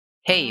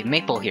Hey,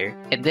 Maple here.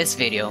 In this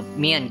video,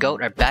 me and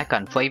Goat are back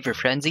on Flavor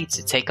Frenzy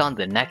to take on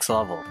the next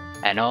level.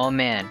 And oh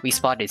man, we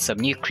spotted some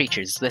new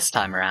creatures this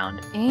time around.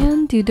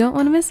 And you don't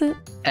want to miss it.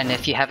 And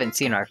if you haven't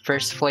seen our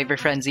first Flavor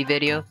Frenzy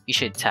video, you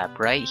should tap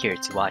right here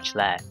to watch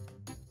that.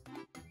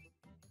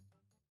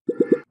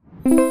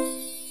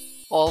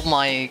 Oh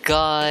my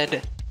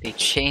god, they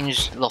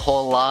changed the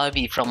whole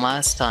lobby from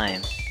last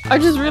time. I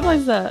just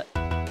realized that.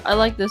 I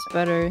like this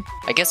better.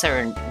 I guess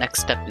our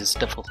next step is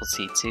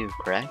difficulty 2,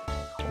 correct?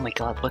 Oh my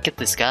god, look at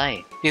this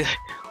guy.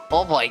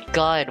 Oh my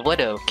god, what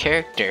a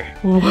character.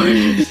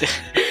 What?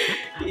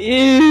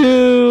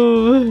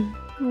 Ew.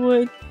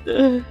 What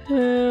the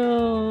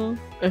hell?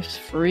 It's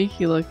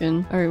freaky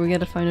looking. Alright, we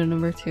gotta find a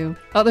number 2.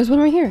 Oh, there's one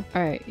right here.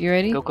 Alright, you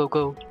ready? Go, go,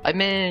 go. I'm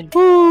in!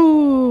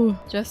 Woo!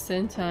 Just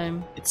in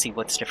time. Let's see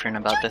what's different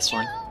about this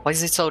one. Why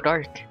is it so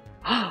dark?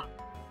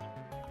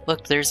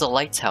 Look, there's a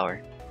light tower.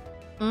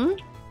 Hmm?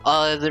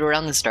 They're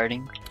around the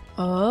starting.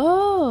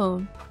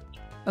 Oh.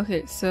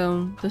 Okay,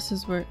 so this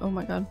is where. Oh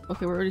my god.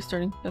 Okay, we're already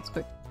starting. That's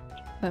quick.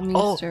 That means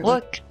Oh, start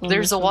look! with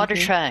There's a water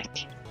here. track.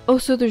 Oh,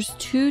 so there's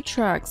 2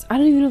 tracks. I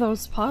didn't even know that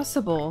was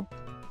possible.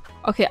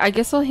 Okay, I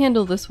guess I'll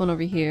handle this one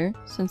over here,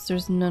 since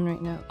there's none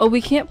right now. Oh,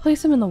 we can't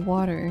place them in the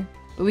water,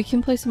 but we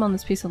can place them on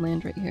this piece of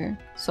land right here.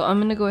 So I'm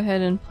gonna go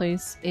ahead and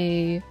place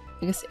a,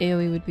 I guess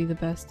AoE would be the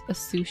best, a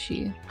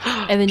sushi.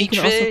 And then you Beach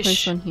can also fish.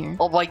 place one here.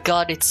 Oh my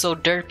god, it's so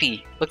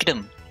derpy. Look at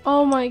him.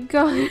 Oh my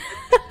god.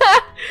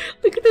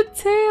 Look at the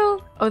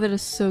tail. Oh, that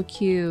is so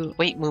cute.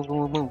 Wait, move,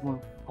 move, move,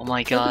 move. Oh my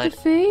Look god. at the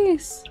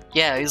face.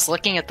 Yeah, I was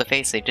looking at the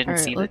face, I didn't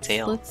Alright, see the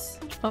tail. Let's.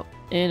 Oh,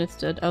 and it's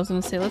dead. I was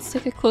gonna say, let's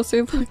take a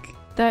closer look.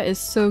 That is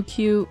so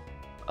cute.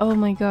 Oh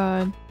my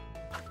god.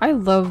 I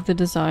love the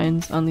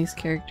designs on these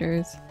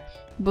characters.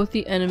 Both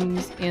the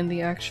enemies and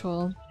the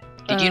actual.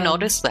 Did you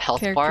notice the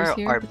health bar characters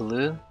here? are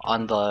blue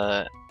on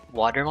the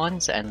water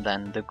ones and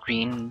then the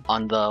green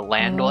on the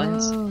land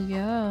ones? Oh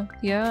yeah,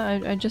 yeah.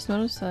 I just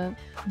noticed that.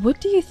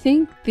 What do you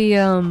think the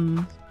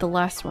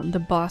last one, the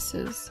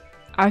bosses?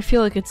 I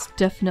feel like it's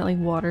definitely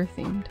water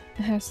themed.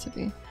 It has to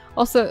be.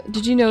 Also,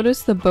 did you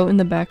notice the boat in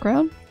the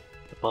background?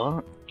 The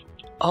boat?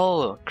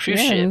 Oh, cruise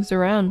Yeah, it ship. moves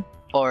around.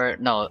 Or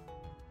no,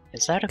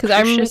 is that a Because cruise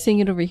I remember ship? seeing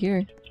it over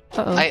here.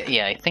 Uh oh.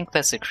 Yeah, I think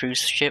that's a cruise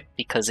ship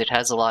because it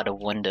has a lot of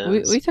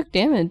windows. We took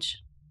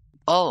damage.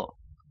 Oh,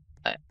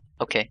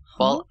 okay.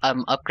 Well,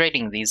 I'm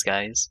upgrading these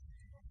guys.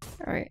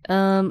 Alright,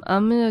 I'm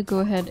gonna go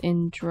ahead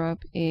and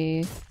drop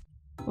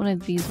one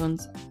of these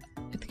ones.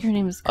 I think her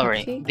name is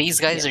Alright, Cupcake? these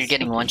guys Yes, are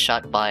getting okay. one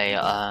shot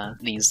by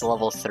these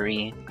level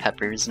 3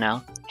 peppers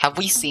now. Have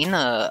we seen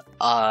a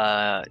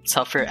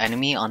tougher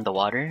enemy on the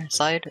water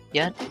side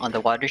yet? On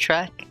the water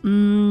track?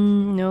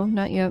 No,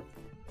 not yet.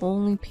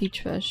 Only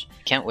peachfish.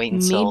 Can't wait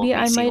until Maybe we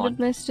I see might one. have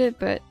missed it,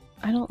 but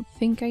I don't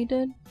think I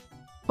did.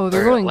 Oh,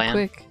 they're Or going land.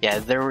 quick. Yeah,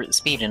 they're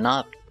speeding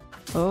up.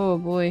 Oh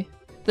boy.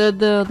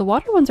 The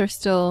water ones are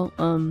still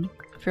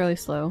fairly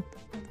slow.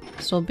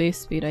 Still base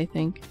speed, I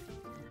think.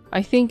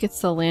 I think it's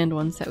the land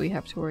ones that we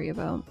have to worry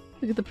about.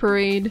 Look at the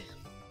parade.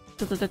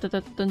 Dun, dun, dun,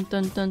 dun, dun,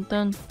 dun, dun,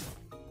 dun.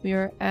 We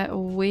are at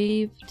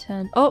wave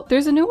 10. Oh,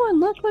 there's a new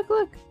one! Look, look,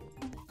 look!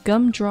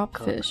 Gumdrop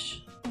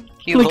fish.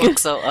 He Look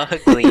looks so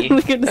ugly.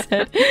 Look at his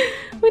head.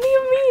 What do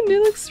you mean?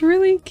 It looks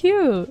really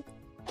cute.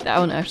 That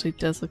one actually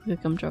does look like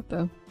a gumdrop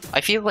though.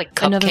 I feel like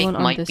Another Cupcake one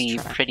on might this be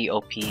track. pretty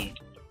OP.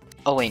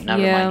 Oh wait,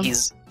 never Yeah.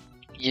 mind.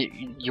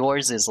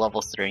 Yours is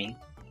level 3.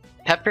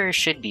 Pepper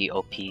should be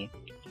OP.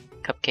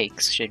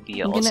 Cupcakes should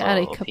be I'm also gonna add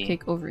a OP.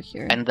 cupcake over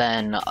here. And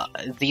then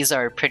these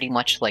are pretty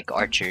much like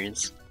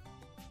archers.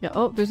 Yeah,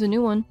 oh, there's a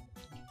new one.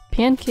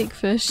 Pancake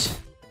fish.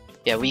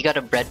 Yeah, we got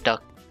a bread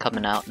duck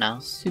coming out now.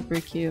 Super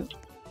cute.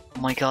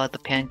 Oh my god, the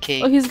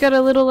pancake. Oh, he's got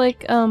a little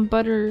like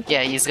butter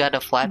Yeah, he's got a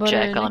butter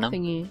flapjack on neck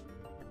him. thingy.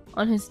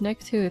 On his neck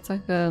too. It's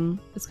like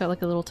it's got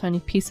like a little tiny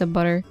piece of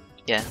butter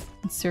Yeah,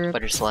 and syrup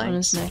butter on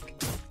his slimes. neck.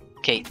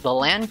 Okay, the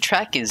land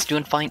track is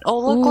doing fine. Oh,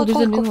 look, Ooh, look, there's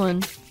look, a new look.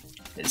 one.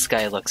 This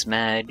guy looks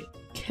mad.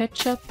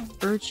 Ketchup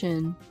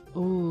urchin.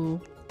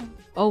 Ooh.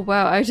 Oh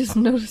wow, I just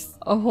noticed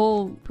a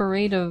whole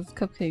parade of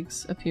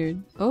cupcakes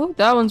appeared. Oh,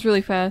 that one's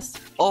really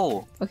fast.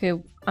 Oh, Okay,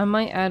 I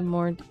might add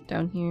more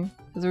down here.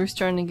 Because we're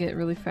starting to get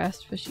really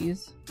fast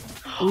fishies.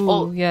 Ooh,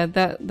 Oh. yeah,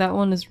 that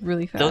one is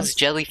really fast. those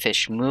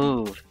jellyfish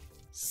move.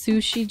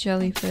 Sushi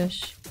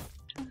jellyfish.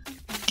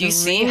 Do you The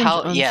see range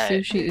how, on yeah,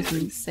 sushi is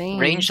insane.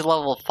 range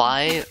level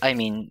 5, I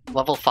mean,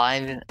 level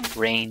 5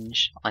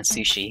 range on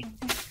sushi.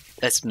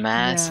 That's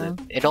massive.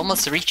 It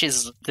almost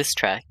reaches this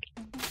track.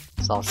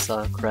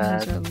 Salsa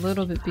crab. Those are a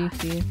little bit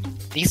beefy.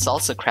 These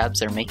salsa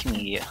crabs are making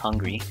me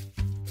hungry.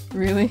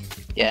 Really?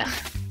 Yeah.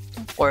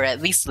 Or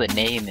at least the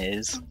name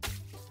is.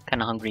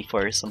 Kinda hungry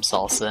for some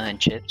salsa and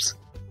chips.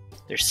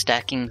 They're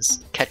stacking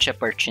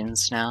ketchup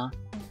urchins now.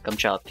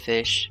 Gumdrop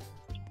fish.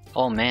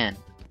 Oh man.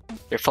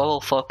 They're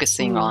full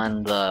focusing Ooh.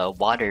 on the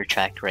water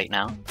track right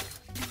now.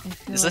 I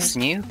feel Is this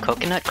like- new?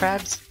 Coconut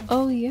crabs?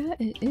 Oh yeah,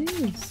 it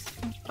is.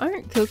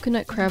 Aren't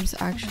coconut crabs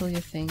actually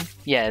a thing?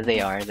 Yeah, they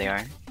are, they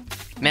are.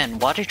 Man,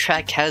 water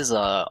track has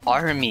a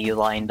army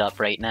lined up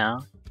right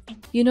now.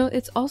 You know,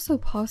 it's also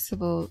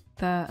possible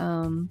that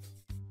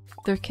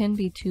there can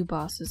be 2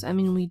 bosses. I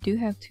mean, we do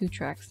have 2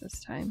 tracks this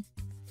time.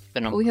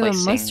 Then I'm We have a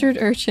placing mustard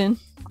urchin.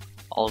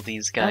 all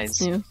these guys.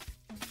 That's new.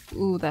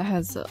 Ooh, that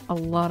has a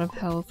lot of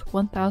health.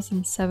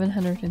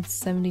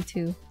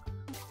 1,772.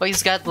 Oh,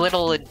 he's got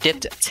little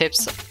dipped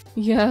tips.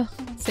 Yeah,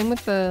 same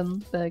with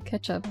the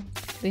ketchup.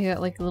 They got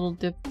like little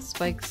dipped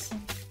spikes.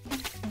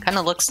 Kind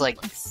of looks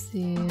like Let's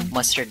see.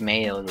 mustard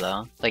mayo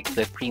though, like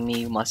the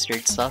creamy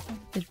mustard stuff.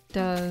 It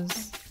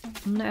does.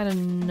 I'm gonna add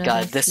another.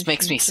 God, this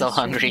makes sushi me so just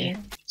right hungry. here.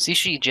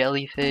 Sushi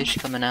jellyfish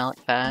coming out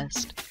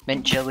fast.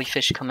 Mint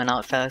jellyfish coming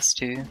out fast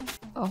too.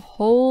 A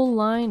whole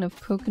line of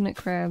coconut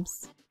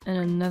crabs and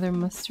another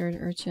mustard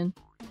urchin.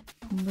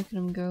 Look at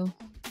them go.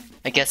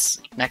 I guess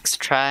next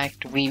track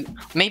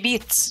maybe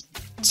it's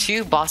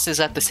 2 bosses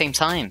at the same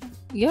time.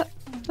 Yep,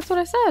 that's what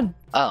I said.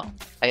 Oh,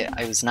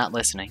 I was not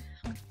listening.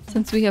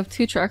 Since we have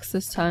 2 tracks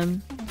this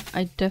time,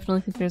 I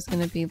definitely think there's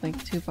gonna be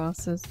like 2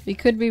 bosses. We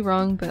could be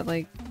wrong, but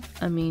like,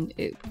 I mean,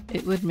 it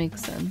would make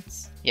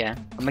sense. Yeah,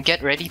 I'm gonna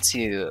get ready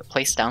to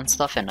place down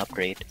stuff and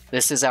upgrade.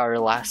 This is our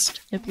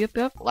last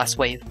Yep. last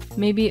wave.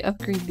 Maybe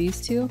upgrade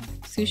these 2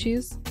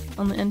 sushis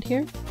on the end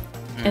here,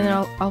 and then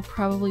I'll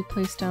probably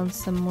place down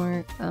some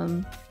more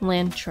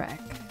land track.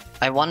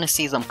 I want to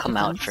see them come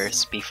out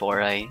Defense. first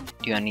before I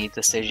do any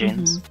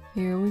decisions.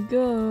 Here we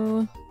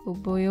go. Oh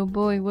boy,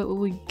 what will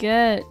we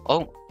get?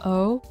 Oh,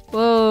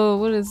 Whoa,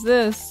 what is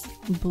this?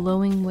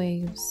 Blowing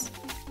waves.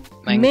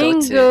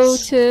 Mangotus.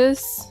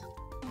 Mangotus.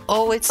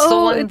 Oh, it's the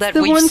one it's that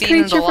the we've one seen in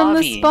the creature from the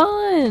lobby.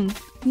 spawn.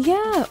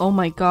 Yeah. Oh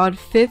my god,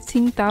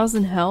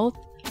 15,000 health.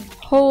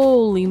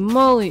 Holy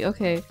moly.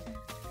 Okay,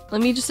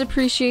 let me just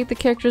appreciate the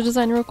character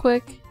design real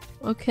quick.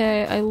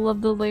 Okay, I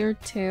love the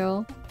layered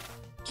tail.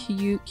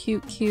 Cute.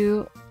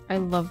 I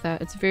love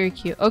that. It's very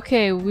cute.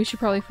 Okay, we should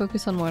probably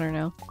focus on water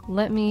now.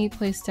 Let me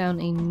place down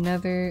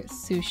another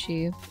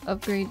sushi.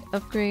 Upgrade.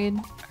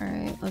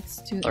 Alright,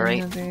 let's do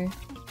another.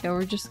 Yeah,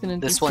 we're just gonna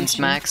do This one's sushi.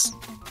 max.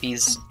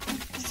 These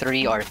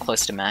 3 are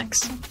close to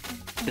max.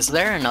 Is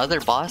there another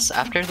boss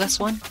after this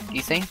one, do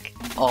you think?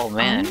 Oh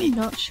man. I'm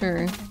not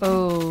sure.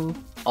 Oh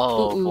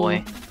Oh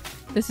boy.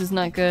 This is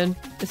not good.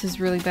 This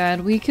is really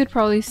bad. We could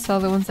probably sell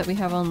the ones that we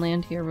have on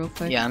land here real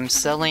quick. Yeah, I'm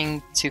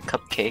selling 2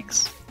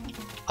 cupcakes.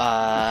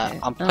 Okay,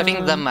 I'm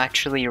putting them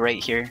actually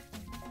right here.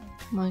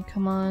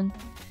 Come on.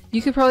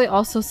 You could probably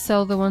also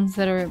sell the ones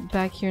that are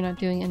back here not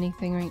doing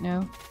anything right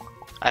now.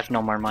 I have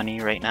no more money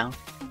right now.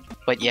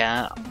 But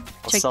yeah, I'll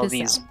Check sell this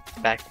these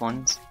back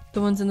ones. The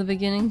ones in the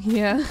beginning?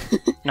 Yeah.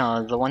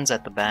 No, the ones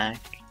at the back.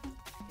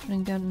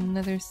 Putting down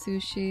another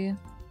sushi.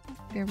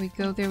 There we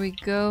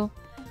go.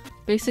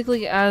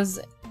 Basically,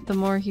 as the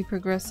more he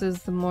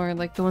progresses, the more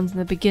like the ones in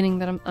the beginning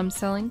that I'm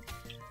selling.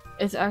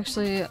 It's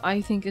actually, I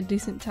think, a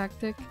decent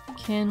tactic.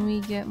 Can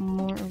we get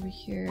more over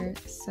here?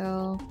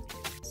 Sell.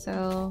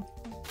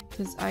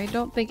 Because I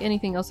don't think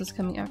anything else is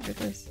coming after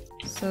this.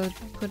 So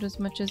put as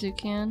much as you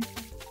can.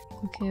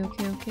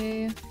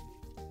 Okay.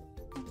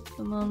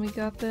 Come on, we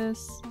got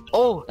this.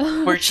 Oh,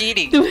 we're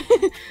cheating.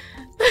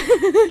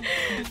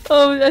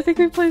 Oh, I think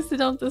we placed it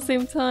down at the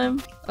same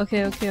time.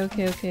 Okay.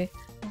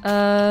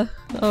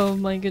 Oh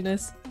my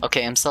goodness.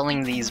 Okay, I'm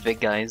selling these big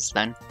guys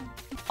then.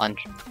 On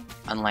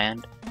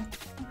land.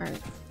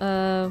 Alright,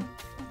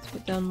 let's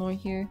put down more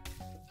here.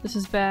 This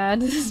is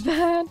bad.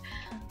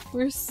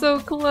 We're so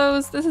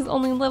close. This is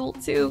only level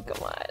 2.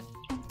 Come on.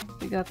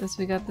 We got this.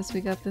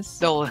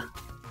 No,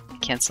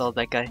 can't sell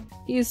that guy.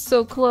 He is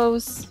so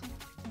close.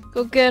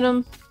 Go get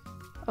him.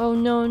 Oh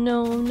no.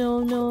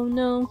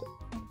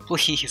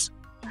 Please.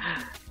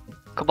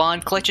 Come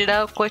on, clutch it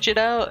out.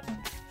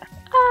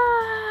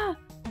 Ah!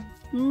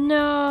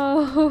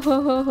 No.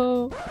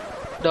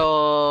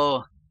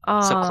 No.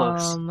 So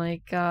close. Oh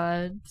my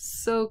god,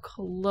 so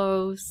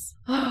close.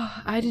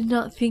 I did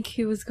not think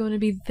he was going to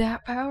be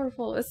that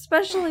powerful,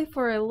 especially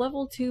for a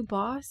level 2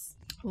 boss.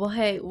 Well,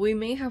 hey, we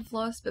may have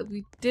lost, but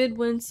we did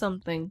win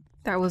something.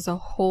 That was a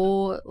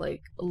whole,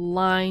 like,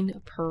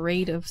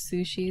 parade of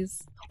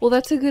sushis. Well,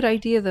 that's a good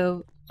idea,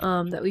 though,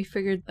 that we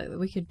figured that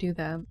we could do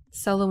that.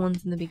 Sell the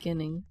ones in the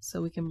beginning,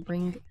 so we can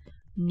bring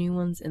new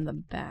ones in the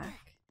back.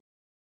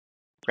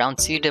 Round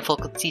 2,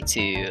 difficulty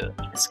 2.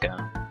 Let's go.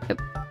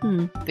 Yep.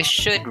 This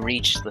should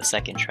reach the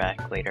second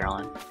track later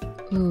on.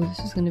 Ooh, this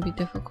is gonna be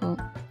difficult.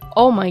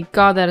 Oh my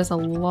god, that is a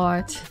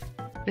lot.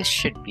 This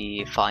should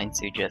be fine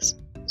to just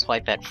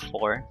swipe at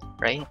 4,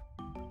 right?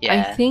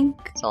 Yeah, I think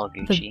it's all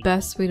the Gucci.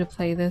 best way to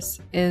play this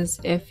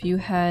is if you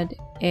had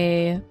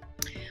a...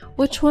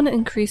 Which one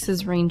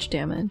increases range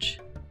damage?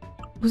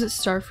 Was it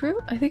Starfruit?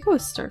 I think it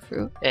was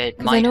Starfruit. It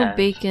Because might I know have.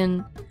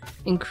 Bacon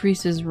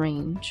increases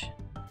range.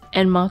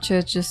 And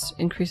Matcha just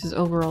increases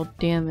overall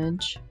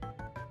damage.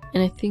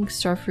 And I think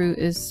Starfruit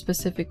is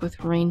specific with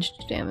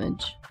ranged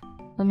damage.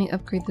 Let me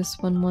upgrade this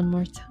one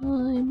more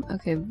time.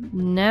 Okay,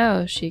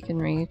 now she can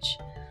reach.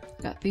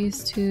 Got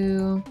these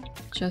 2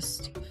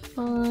 just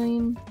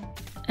fine.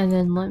 And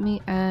then let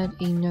me add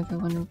another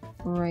one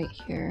right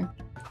here.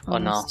 Oh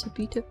no.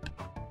 Tippy tip.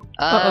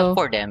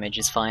 4 damage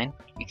is fine.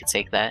 You could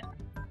take that.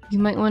 You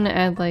might want to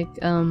add like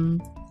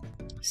some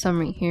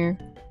right here.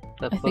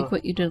 I think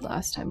what you did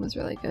last time was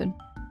really good.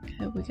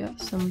 Okay, we got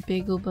some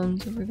bagel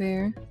buns over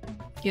there.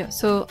 Yeah,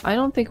 so I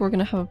don't think we're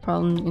gonna have a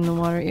problem in the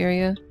water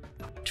area.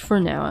 For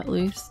now, at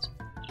least.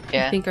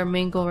 Yeah. I think our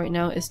main goal right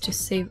now is to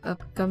save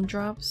up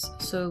gumdrops,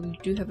 so we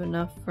do have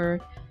enough for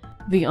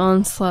the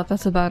onslaught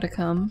that's about to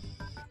come.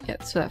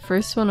 Yeah, so that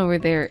first one over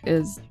there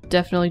is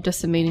definitely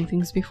decimating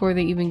things before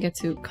they even get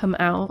to come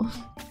out.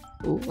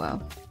 Oh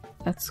wow,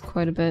 that's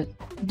quite a bit.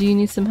 Do you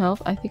need some help?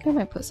 I think I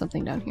might put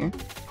something down here.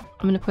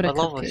 I'm gonna put a What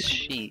level is cupcake.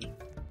 she?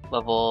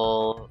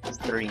 Level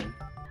 3.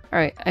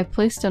 Alright, I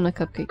placed down a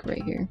cupcake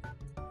right here.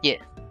 Yeah.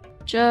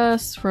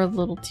 Just for a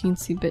little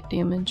teensy bit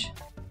damage.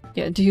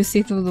 Yeah, do you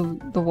see through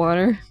the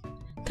water?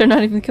 They're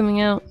not even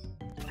coming out.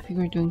 I think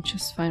we're doing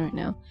just fine right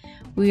now.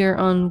 We are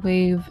on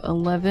wave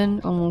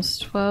 11,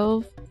 almost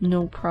 12.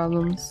 No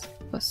problems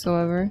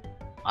whatsoever.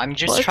 I'm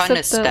just Well, trying to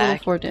except that level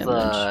stack 4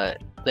 damage.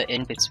 the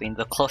in-between,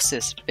 the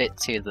closest bit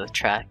to the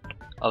track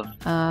of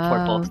for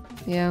Ah,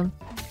 both, yeah.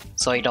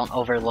 so I don't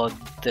overload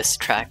this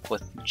track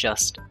with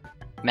just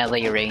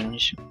melee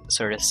range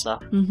sort of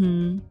stuff.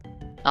 Mm-hmm.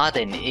 Not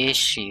an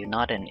issue,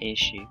 not an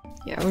issue.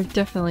 Yeah, we're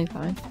definitely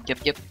fine.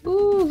 Yep.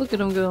 Ooh, look at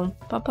them go.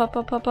 Pop, pop,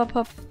 pop, pop, pop,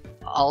 pop.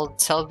 I'll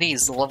tell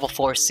these level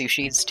 4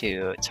 sushis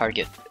to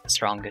target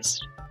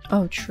strongest.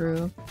 Oh,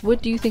 true.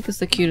 What do you think is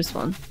the cutest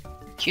one?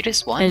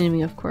 Cutest one?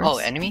 Enemy, of course. Oh,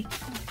 enemy?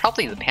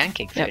 Probably the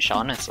pancake Yep. fish,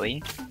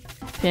 honestly.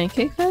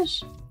 Pancake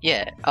fish?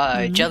 Yeah,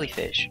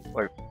 jellyfish.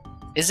 Or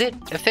is it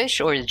a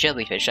fish or a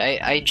jellyfish?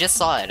 I just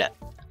saw it.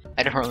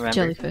 I don't remember.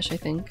 Jellyfish, I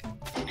think.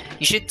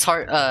 You should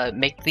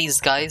make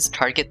these guys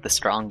target the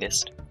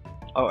strongest.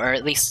 Or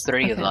at least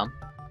 3 of Okay. them.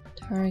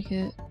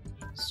 Target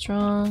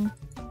strong.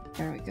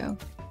 There we go.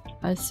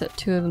 I set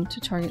 2 of them to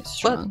target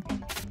strong.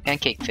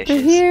 Pancake They're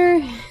fishes.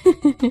 here!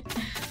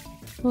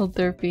 Little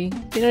derpy.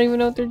 They don't even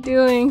know what they're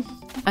doing.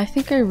 I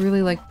think I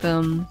really like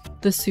the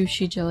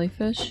sushi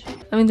jellyfish.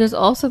 I mean, there's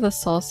also the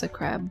salsa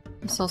crab.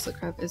 The salsa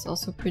crab is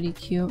also pretty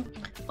cute.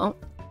 Oh,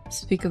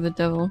 speak of the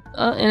devil.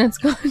 And it's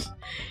gone.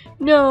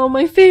 No,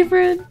 my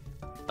favorite!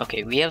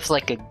 Okay, we have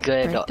like a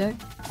good Right deck.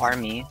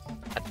 army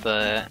at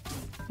the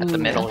Ooh,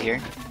 middle yeah.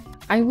 here.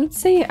 I would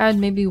say add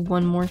maybe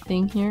one more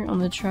thing here on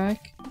the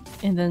track,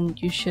 and then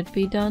you should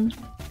be done.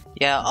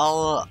 Yeah,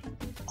 I'll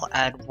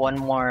add one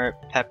more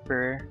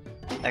pepper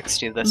next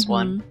to this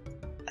one,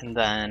 and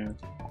then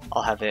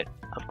I'll have it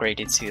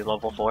upgraded to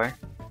level 4.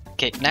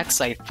 Okay, next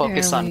I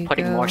focus There on we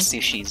putting go. more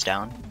sushis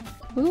down.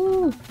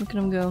 Ooh, look at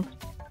them go.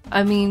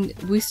 I mean,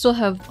 we still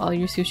have all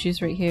your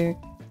sushis right here.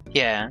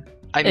 Yeah,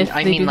 I If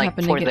they mean do like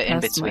happen to for get the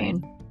past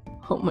in-between. mine.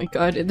 Oh my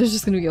god, there's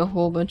just gonna be a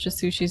whole bunch of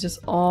sushis just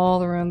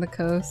all around the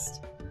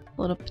coast.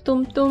 Little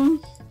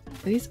tum-tum.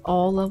 Are these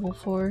all level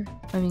 4?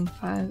 I mean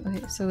 5.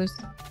 Okay, so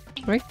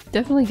we're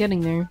definitely getting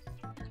there.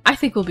 I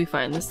think we'll be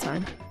fine this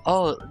time.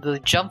 Oh, the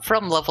jump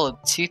from level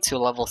 2 to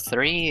level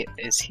 3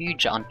 is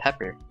huge on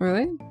pepper.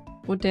 Really?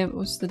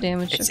 What's the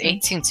damage? It's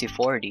difference? 18 to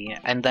 40,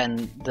 and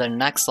then the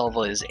next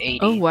level is 80.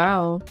 Oh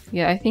wow.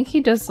 Yeah, I think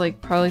he does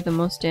like probably the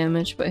most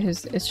damage, but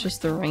it's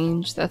just the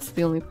range. That's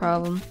the only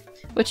problem.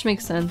 Which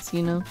makes sense,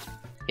 you know? A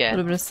Yeah,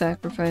 little bit of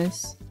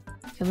sacrifice.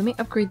 Okay, let me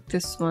upgrade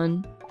this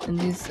one. And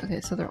these,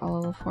 okay, so they're all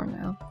level 4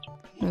 now.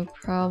 No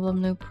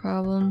problem, no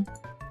problem.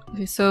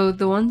 Okay, so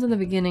the ones in the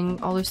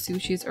beginning, all the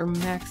sushis are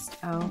maxed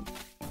out.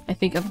 I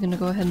think I'm gonna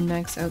go ahead and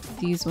max out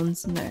these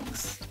ones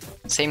next.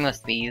 same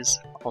with these.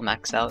 I'll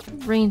max out.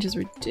 Range is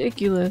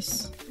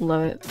ridiculous.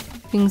 Love it.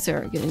 Things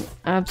are getting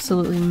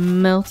absolutely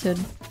melted.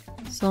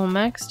 So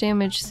max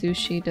damage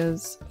sushi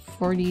does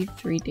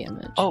 43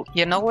 damage. Oh,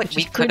 you know what Which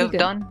we is could pretty have good.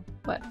 done?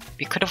 What?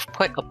 We could have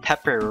put a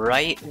pepper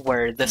right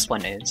where this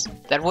one is.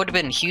 That would have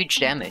been huge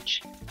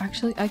damage.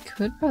 Actually, I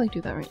could probably do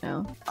that right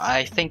now.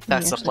 I think Let me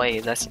that's a actually- play.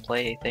 That's a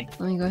play, I think.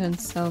 Let me go ahead and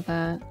sell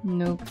that.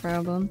 No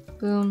problem.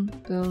 Boom,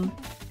 boom.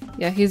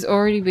 Yeah, he's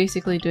already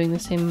basically doing the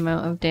same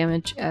amount of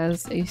damage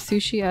as a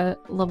sushi at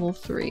level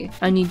 3.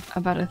 I need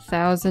about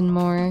 1,000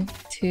 more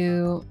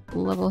to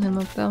level him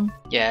up though.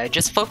 Yeah,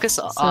 just focus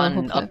I on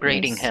hope that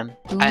upgrading goes. him.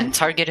 Boom. And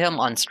target him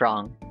on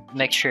strong.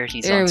 Make sure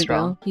he's There on we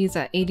strong. go. He's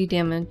at 80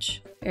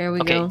 damage. There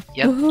we Okay, go.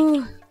 yep.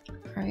 Woohoo!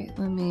 Alright,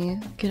 let me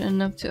get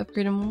enough to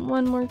upgrade him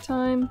one more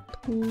time.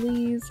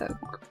 Please, that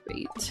would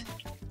be great.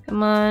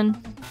 Come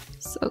on.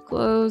 So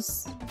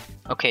close.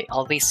 Okay,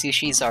 all these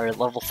sushis are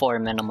level 4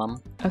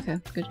 minimum. Okay,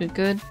 good, good,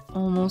 good.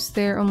 Almost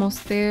there,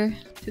 almost there.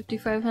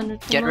 5,500.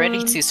 Get come ready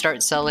on. to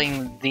start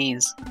selling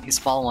these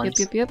small ones.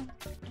 Yep.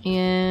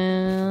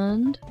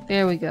 And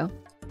there we go.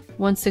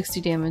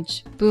 160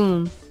 damage.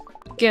 Boom.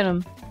 Get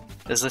him.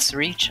 Does this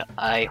reach?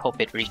 I hope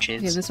it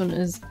reaches. Okay, this one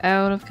is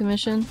out of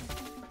commission.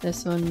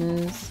 This one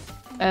is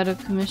out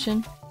of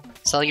commission.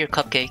 Sell your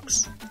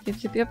cupcakes.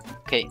 Yep.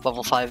 Okay,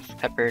 level 5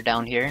 pepper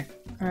down here.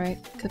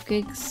 Alright,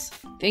 cupcakes.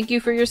 Thank you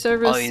for your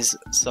service. Oh, he's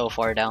so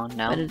far down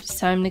now. But it's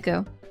time to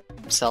go.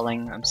 I'm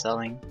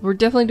selling. We're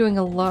definitely doing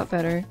a lot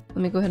better. Let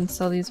me go ahead and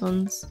sell these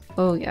ones.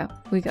 Oh yeah,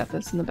 we got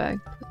this in the bag.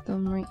 Put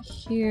them right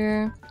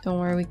here. Don't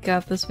worry, we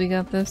got this,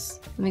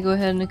 Let me go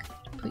ahead and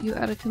put you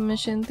out of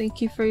commission.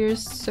 Thank you for your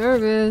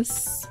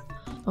service.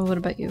 Oh, what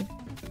about you?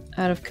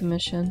 Out of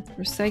commission.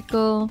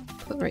 Recycle.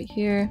 Put right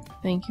here.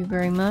 Thank you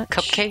very much.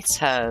 Cupcakes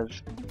have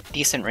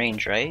decent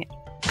range, right?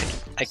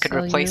 I could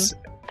Sell replace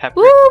pepper.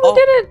 Woo! We Oh,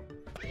 did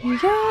it!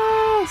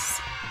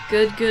 Yes!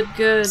 Good, good,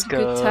 good. Let's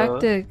Good go.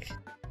 tactic.